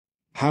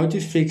How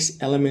to fix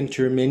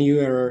Elementor menu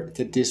error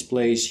that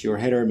displays your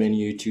header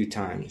menu 2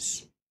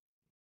 times.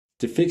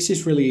 The fix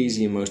is really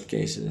easy in most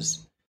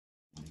cases.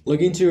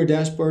 Log into your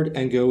dashboard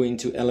and go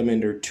into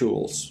Elementor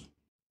Tools.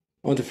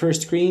 On the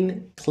first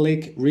screen,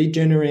 click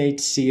Regenerate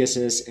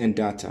CSS and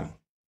Data.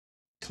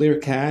 Clear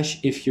cache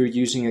if you're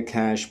using a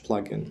cache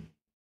plugin.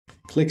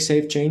 Click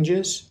Save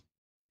Changes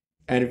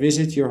and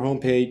visit your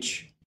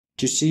homepage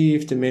to see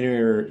if the menu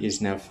error is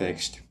now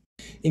fixed.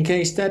 In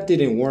case that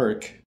didn't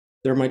work,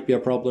 there might be a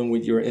problem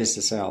with your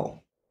SSL.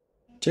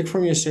 Check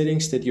from your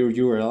settings that your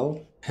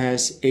URL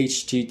has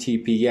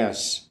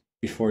HTTPS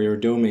before your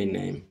domain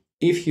name,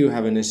 if you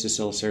have an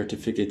SSL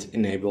certificate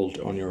enabled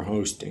on your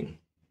hosting.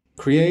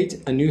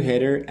 Create a new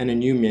header and a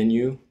new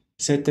menu,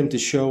 set them to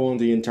show on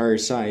the entire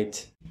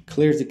site,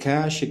 clear the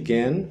cache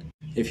again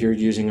if you're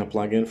using a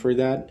plugin for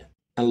that,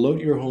 and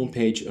load your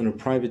homepage on a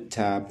private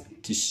tab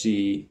to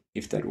see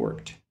if that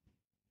worked.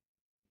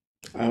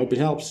 I hope it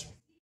helps.